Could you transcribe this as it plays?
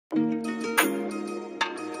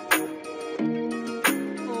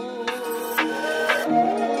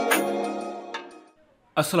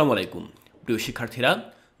আসসালামু আলাইকুম প্রিয় শিক্ষার্থীরা।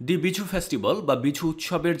 দি বিজু ফেস্টিভ্যাল বা বিজু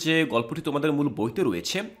উৎসবের যে গল্পটি তোমাদের মূল বইতে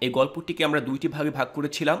রয়েছে, এই গল্পটিকে আমরা দুইটি ভাগে ভাগ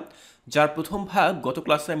করেছিলাম, যার প্রথম ভাগ গত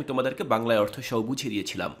ক্লাসে আমি তোমাদেরকে বাংলায় অর্থ সহ বুঝিয়ে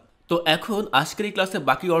দিয়েছিলাম। তো এখন আজকের এই ক্লাসে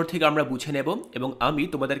বাকি অর্ধেক আমরা বুঝে নেব এবং আমি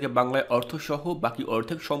তোমাদেরকে বাংলায় অর্থ সহ বাকি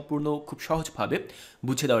অর্ধেক সম্পূর্ণ খুব সহজভাবে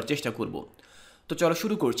বুঝে দেওয়ার চেষ্টা করব। তো চলো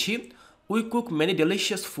শুরু করছি। We cook many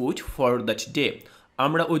delicious food for that day.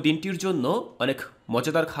 আমরা ওই দিনটির জন্য অনেক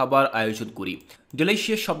মজাদার খাবার আয়োজন করি।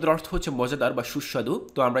 ডেলিশিয়াস শব্দের অর্থ হচ্ছে মজাদার বা সুস্বাদু।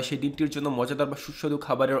 তো আমরা সেই দিনটির জন্য মজাদার বা সুস্বাদু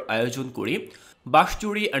খাবারের আয়োজন করি।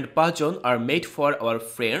 বাসচুরি and পাজন are made for our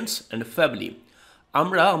friends and family.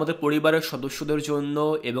 আমরা আমাদের পরিবারের সদস্যদের জন্য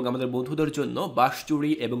এবং আমাদের বন্ধুদের জন্য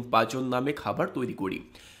বাসচুরি এবং পাজন নামে খাবার তৈরি করি।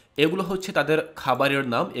 এগুলো হচ্ছে তাদের খাবারের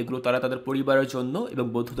নাম, এগুলো তারা তাদের পরিবারের জন্য এবং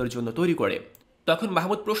বন্ধুদের জন্য তৈরি করে। তখন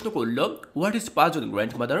মাহমুদ প্রশ্ন করল, হোয়াট ইজ পাজন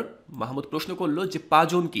গ্র্যান্ডমাদার? মাহমুদ প্রশ্ন করলো যে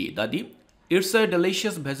পাজন কি দাদি? It's a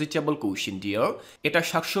delicious vegetable question deer. এটা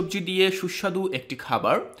শাকসবজি দিয়ে সুস্বাদু একটি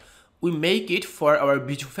খাবার। We make it for our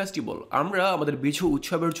Biju festival. আমরা আমাদের বিজু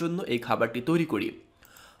উৎসবের জন্য এই খাবারটি তৈরি করি।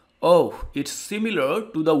 Oh, it's similar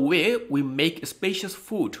to the way we make spacious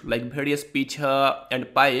food like various pitha and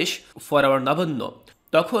payesh for our Nabanna.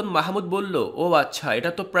 তখন মাহমুদ বলল, ও আচ্ছা,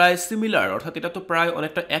 এটা তো প্রায় সিমিলার, অর্থাৎ এটা তো প্রায়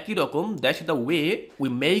অনেকটা একই রকম। That the way we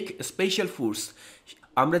make special foods.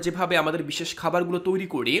 আমরা যেভাবে আমাদের বিশেষ খাবারগুলো তৈরি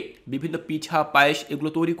করি, বিভিন্ন পিঠা পায়েস এগুলো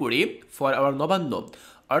তৈরি করি ফর আওয়ার নবান্ন,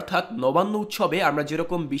 অর্থাৎ নবান্ন উৎসবে আমরা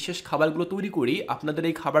যেরকম বিশেষ খাবারগুলো তৈরি করি, আপনাদের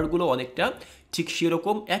এই খাবারগুলো অনেকটা ঠিক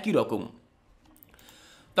সেরকম একই রকম।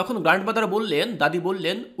 তখন গ্র্যান্ডমাদার বললেন, দাদি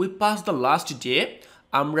বললেন, we pass the last day.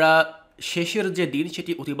 আমরা শেষের যে দিন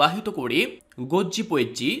সেটি অতিবাহিত করি। গজ্জি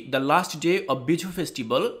পোয়েজি, the last day of Biju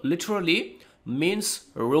festival literally means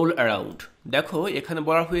role around. দেখো এখানে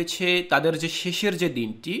বলা হয়েছে তাদের যে শেষের যে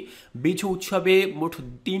দিনটি, বিজু উৎসবে মোট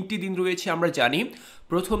 3টি দিন রয়েছে আমরা জানি।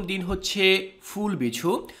 প্রথম দিন হচ্ছে ফুল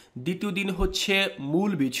বিজু, দ্বিতীয় দিন হচ্ছে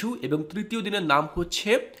মূল বিজু এবং তৃতীয় দিনের নাম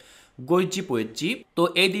হচ্ছে গজ্জি পোয়েজি। তো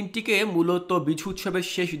এই দিনটিকে মূলত বিজু উৎসবের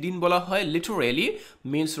শেষ দিন বলা হয়। লিটারেলি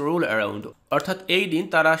মিনস রোল অ্যারাউন্ড, অর্থাৎ এই দিন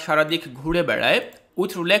তারা সারা দিক ঘুরে বেড়ায়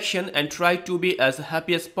with relaxation and try to be as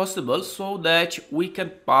happy as possible so that we can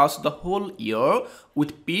pass the whole year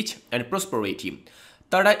with peace and prosperity।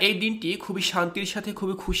 তারা এই দিনটি খুবই শান্তির সাথে,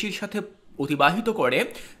 খুবই খুশির সাথে অতিবাহিত করে,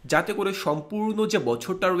 যাতে করে সম্পূর্ণ যে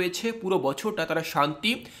বছরটা রয়েছে পুরো বছরটা তারা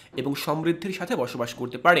শান্তি এবং সমৃদ্ধির সাথে বসবাস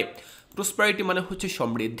করতে পারে। প্রসপারিটি মানে হচ্ছে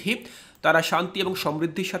সমৃদ্ধি। তারা শান্তি এবং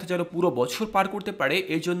সমৃদ্ধির সাথে যেন পুরো বছর পার করতে পারে,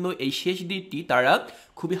 এই জন্য এই শেষ দিনটি তারা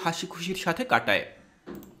খুবই হাসি খুশির সাথে কাটায়।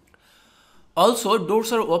 Also, doors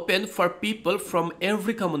are open for people from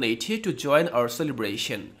every community to join our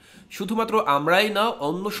celebration। শুধুমাত্র আমরাই না,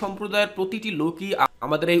 অন্য সম্প্রদায়ের প্রতিটি লোকই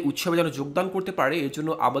আমাদের এই উৎসবে যেন যোগদান করতে পারে, এর জন্য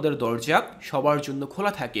আমাদের দরজা সবার জন্য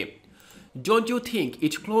খোলা থাকে। Don't you think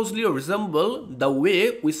it closely resemble the way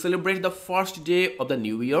we celebrate the first day of the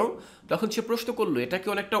new year? তখন সে প্রশ্ন করলো, এটা কি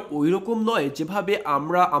অনেকটা ওই রকম নয় যেভাবে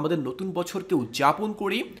আমরা আমাদের নতুন বছরকে উদযাপন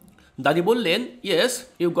করি? দাদি বললেন, yes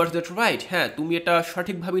you got that right. হ্যাঁ, তুমি এটা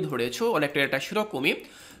সঠিকভাবেই ধরেছো, অনেকটা এটা সেরকমই।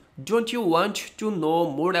 Don't you want to no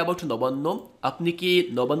more about Nabanna? আপনি কি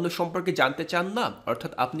নবান্ন সম্পর্কে জানতে চান না?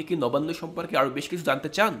 অর্থাৎ আপনি কি নবান্ন সম্পর্কে আরও বেশ কিছু জানতে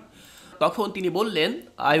চান? তখন তিনি বললেন,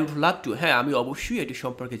 আই উড লাভ টু। হ্যাঁ, আমি অবশ্যই এটি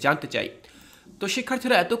সম্পর্কে জানতে চাই। তো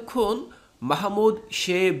শিক্ষার্থীরা এতক্ষণ মাহমুদ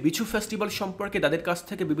সে বিজু ফেস্টিভ্যাল সম্পর্কে তাদের কাছ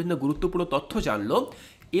থেকে বিভিন্ন গুরুত্বপূর্ণ তথ্য জানলো।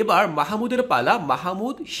 এবার মাহমুদের পালা।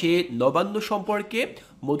 মাহমুদ সে নবান্ন সম্পর্কে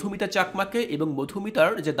মধুমিতা চাকমাকে এবং মধুমিতার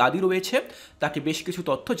যে দাদি রয়েছে তাকে বেশ কিছু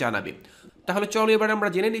তথ্য জানাবে। তাহলে চলো এবার আমরা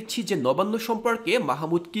জেনে নিচ্ছি যে নবান্ন সম্পর্কে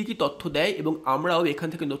মাহমুদ কি কি তথ্য দেয় এবং আমরাও এখান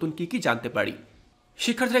থেকে নতুন কি কি জানতে পারি।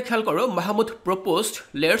 শিক্ষার্থীরা খেয়াল করো, Mahmud proposed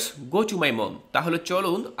let's go to my মম। তাহলে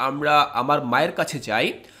চলুন আমরা আমার মায়ের কাছে যাই।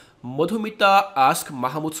 Madhumita ask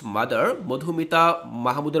Mahmud's mother. মধুমিতা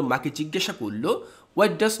মাহমুদের মাকে জিজ্ঞাসা করল,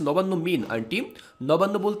 what does Nabanna mean aunty?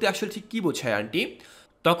 Nabanna বলতে আসলে ঠিক কী বোঝায় আন্টি?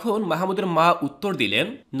 তখন মাহমুদের মা উত্তর দিলেন,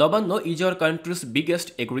 Nabanna is our countries biggest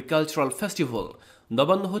agricultural festival.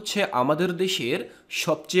 Nabanna হচ্ছে আমাদের দেশের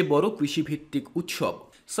সবচেয়ে বড় কৃষিভিত্তিক উৎসব।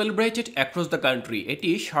 সেলিব্রেটেড অ্যাক্রস দ্য কান্ট্রি, এটি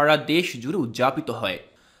সারা দেশ জুড়ে উদযাপিত হয়।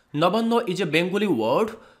 Nabanna is a Bengali word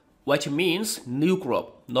what means new crop.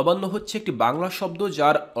 Nabanna হচ্ছে একটি বাংলা শব্দ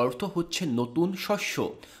যার অর্থ হচ্ছে নতুন শস্য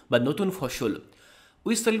বা নতুন ফসল।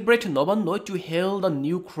 We celebrate Nabanna to hell the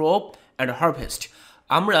new crop and harvest.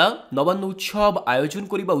 আমরা নবান্ন উৎসব আয়োজন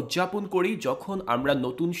করি বা উদযাপন করি যখন আমরা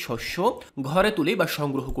নতুন শস্য ঘরে তুলি বা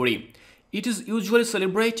সংগ্রহ করি। It is usually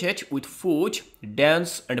celebrated with food, dance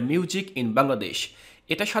and music in Bangladesh.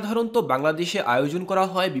 এটা সাধারণত বাংলাদেশে আয়োজন করা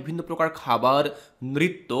হয় বিভিন্ন প্রকার খাবার,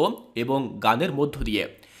 নৃত্য এবং গানের মধ্য দিয়ে।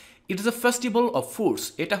 It is a festival of foods,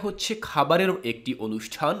 এটা হচ্ছে খাবারের একটি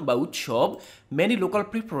অনুষ্ঠান বা উৎসব। Many local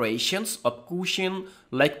preparations of কুশিন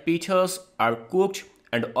like pithas R cooked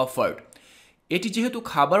and offered. এটি যেহেতু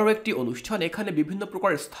খাবারের একটি অনুষ্ঠান, এখানে বিভিন্ন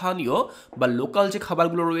প্রকার স্থানীয় বা লোকাল যে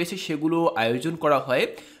খাবারগুলো রয়েছে সেগুলো আয়োজন করা হয়।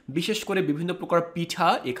 বিশেষ করে বিভিন্ন প্রকার পিঠা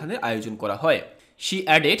এখানে আয়োজন করা হয়। শি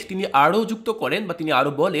অ্যাডেড, তিনি আরও যুক্ত করেন বা তিনি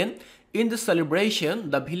আরও বলেন, in the celebration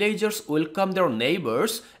the villagers welcome there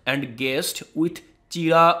neighbours and guest with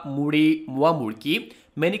চিরা, মুড়ি, মোয়া murki,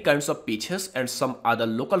 many kinds of পিঠেস and some other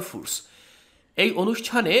local foods. এই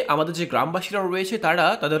অনুষ্ঠানে আমাদের যে গ্রামবাসীরা রয়েছে তারা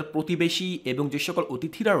তাদের প্রতিবেশী এবং যে সকল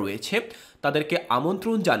অতিথিরা রয়েছে তাদেরকে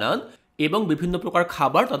আমন্ত্রণ জানান এবং বিভিন্ন প্রকার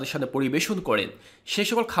খাবার তাদের সাথে পরিবেশন করেন। সেই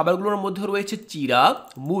সকল খাবারগুলোর মধ্যে রয়েছে চিরা,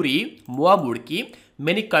 মুড়ি, মোয়া murki,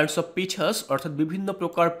 many kinds of pithas অর্থাৎ বিভিন্ন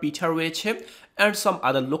প্রকার পিঠা রয়েছে, and some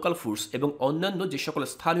other local foods এবং অন্যান্য যে সকল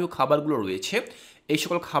স্থানীয় খাবারগুলো রয়েছে এই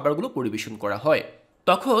সকল খাবারগুলো পরিবেশন করা হয়।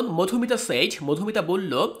 তখন মধুমিতা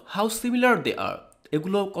বলল, হাউ সিমিলার দে আর,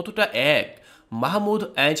 এগুলো কতটা এক। Mahmud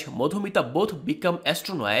and Madhumita both become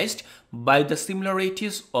অ্যাস্ট্রোনাইজড by the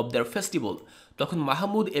similarities of their festival. তখন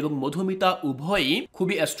মাহমুদ এবং মধুমিতা উভয়ই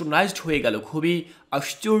খুবই অ্যাস্ট্রোনাইজড হয়ে গেল, খুবই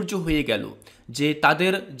আশ্চর্য হয়ে গেল যে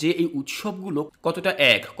তাদের যে এই উৎসবগুলো কতটা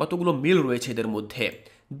এক, কতগুলো মিল রয়েছে এদের মধ্যে।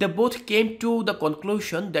 They both came to the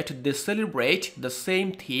conclusion that they celebrate the same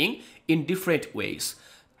thing in different ways.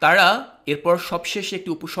 তারা এরপর সবশেষে একটি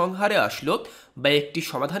উপসংহারে আসলো বা একটি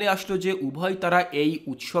সমাধানে আসলো যে উভয় তারা এই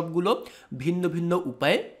উৎসবগুলো ভিন্ন ভিন্ন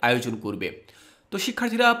উপায়ে আয়োজন করবে। তো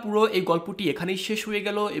শিক্ষার্থীরা, পুরো এই গল্পটি এখানেই শেষ হয়ে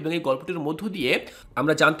গেল এবং এই গল্পটির মধ্য দিয়ে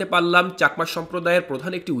আমরা জানতে পারলাম চাকমা সম্প্রদায়ের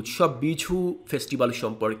প্রধান একটি উৎসব বিঝু ফেস্টিভ্যাল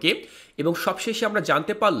সম্পর্কে, এবং সবশেষে আমরা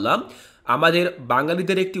জানতে পারলাম আমাদের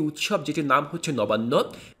বাঙালিদের একটি উৎসব যেটির নাম হচ্ছে নবান্ন,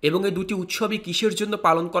 এবং এই দুটি উৎসবই কিসের জন্য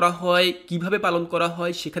পালন করা হয়, কিভাবে পালন করা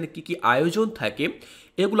হয়, সেখানে কি কি আয়োজন থাকে,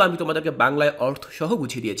 এগুলো আমি তোমাদেরকে বাংলায় অর্থ সহ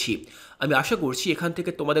বুঝিয়ে দিয়েছি। আমি আশা করছি এখান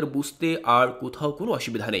থেকে তোমাদের বুঝতে আর কোথাও কোনো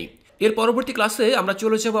অসুবিধা নেই। এর পরবর্তী ক্লাসে আমরা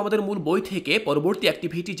চলে যাব আমাদের মূল বই থেকে পরবর্তী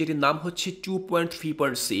অ্যাক্টিভিটি যেটির নাম হচ্ছে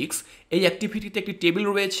 2.3.6। এই অ্যাক্টিভিটিতে একটি টেবিল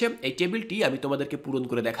রয়েছে, এই টেবিলটি আমি তোমাদেরকে পূরণ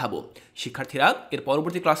করে দেখাবো। শিক্ষার্থীরা, এর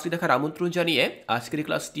পরবর্তী ক্লাসটি দেখার আমন্ত্রণ জানিয়ে আজকের এই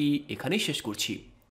ক্লাসটি এখানেই শেষ করছি।